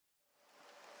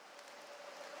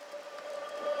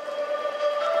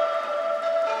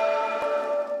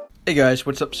Hey guys,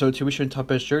 what's up? So today we should talk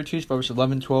about jerseys for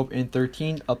 11, 12, and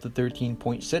 13 up to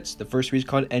 13.6. The first series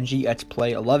called NG Let's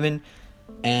Play 11,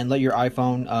 and let your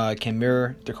iPhone can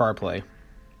mirror the CarPlay.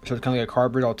 So it's kind of like a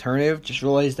cardboard alternative. Just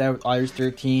realized that with iOS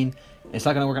 13, it's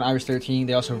not going to work on iOS 13.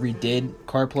 They also redid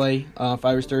CarPlay for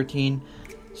iOS 13.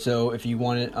 So if you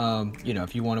want it,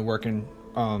 if you want to work in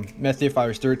method for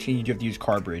iOS 13, you do have to use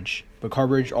CarBridge. But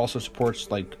CarBridge also supports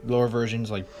like lower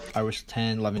versions like iOS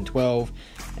 10, 11, 12,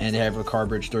 and they have a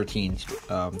CarBridge 13.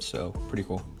 So pretty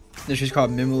cool. This is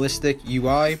called Minimalistic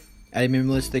UI. Add a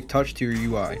minimalistic touch to your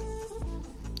UI.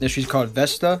 This is called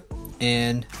Vesta,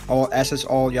 and access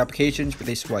all your applications with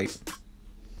a swipe.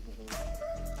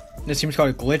 This seems called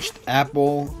a glitched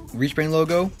Apple Respring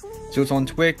logo. So it's on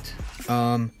Twicked.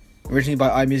 Originally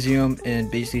by iMuseum, and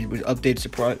basically was updated to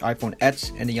support iPhone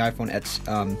X and the iPhone X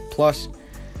Plus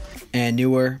and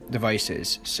newer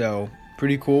devices. So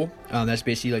pretty cool. That's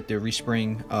basically like the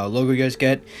Respring logo you guys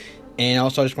get. And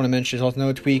also I just want to mention there's also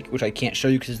another tweak which I can't show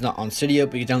you because it's not on Cydia,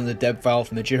 but you download the deb file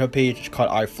from the GitHub page. It's called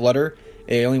iFlutter.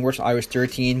 It only works on iOS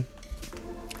 13.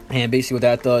 And basically what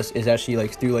that does is actually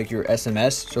like through like your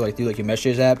SMS, so like through like your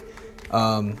messages app,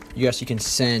 you actually can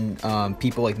send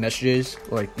people like messages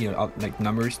or like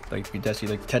numbers, like you actually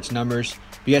like text numbers.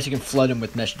 But you actually can flood them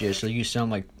with messages, so you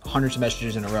send like hundreds of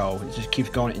messages in a row. It just keeps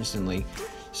going instantly.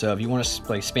 So if you want to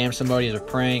like spam somebody as a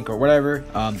prank or whatever,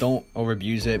 don't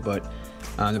overabuse it. But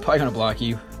they're probably gonna block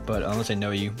you, but unless they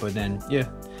know you. But then yeah.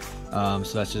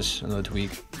 So that's just another tweak.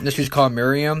 This is called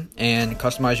Miriam, and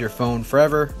customize your phone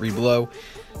forever. Read below.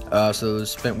 So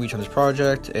spent weeks on this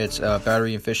project. It's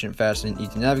battery efficient, fast, and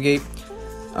easy to navigate.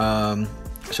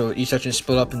 So each section is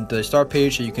split up into the start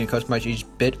page, so you can customize each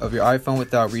bit of your iPhone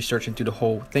without researching through the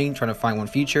whole thing, trying to find one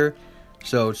feature.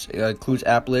 So it includes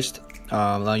app list,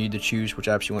 allowing you to choose which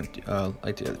apps you want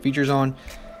like to have the features on.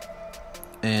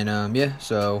 And yeah,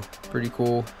 so pretty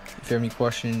cool. If you have any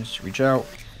questions, reach out.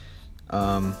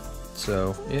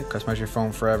 So yeah, customize your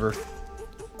phone forever.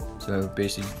 So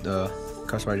basically,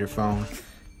 customize your phone.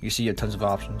 You see tons of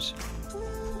options.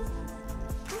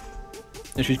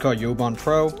 This is called Yobon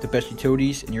Pro, the best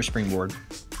utilities in your springboard.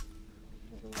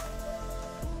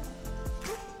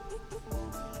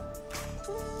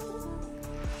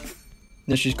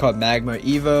 This is called Magma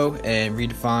Evo, and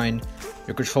redefine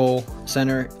your control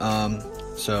center.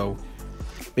 So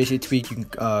basically tweak, you can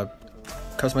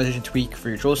customization tweak for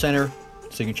your control center,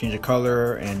 so you can change the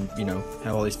color and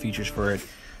have all these features for it.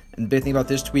 And the big thing about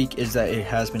this tweak is that it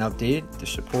has been updated to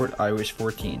support iOS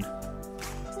 14.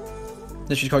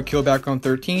 This is called Kill Background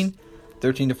 13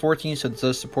 to 14, so it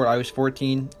does support iOS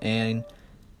 14. And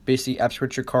basically app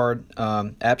switcher card,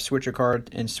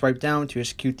 and swipe down to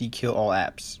execute the kill all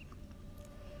apps.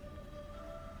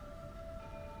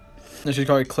 This is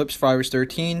called Eclipse for iOS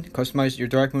 13. Customize your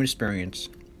dark mode experience.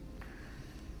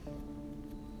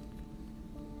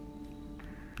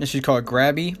 This is called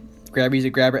Grabby. Grabby is a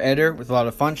grabber editor with a lot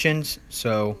of functions.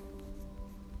 So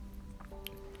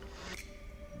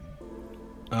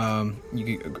you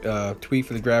can tweak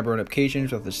for the grabber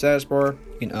notifications with the status bar.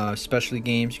 You can specialty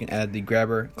games. You can add the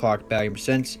grabber clock value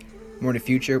percents. More in the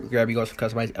future, with Grabber you also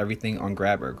customize everything on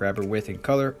Grabber. Grabber width and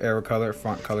color, arrow color,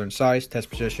 font color and size, test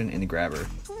position in the Grabber.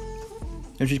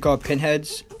 Which is called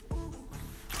Pinheads.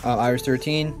 iOS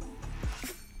 13.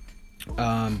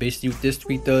 Basically what this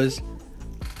tweak does,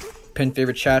 pin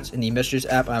favorite chats in the Messages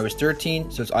app on iOS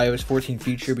 13. So it's iOS 14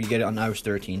 feature, but you get it on iOS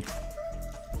 13.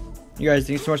 You guys,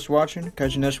 thanks so much for watching.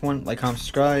 Catch you next one. Like, comment,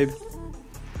 subscribe,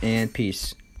 and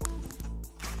peace.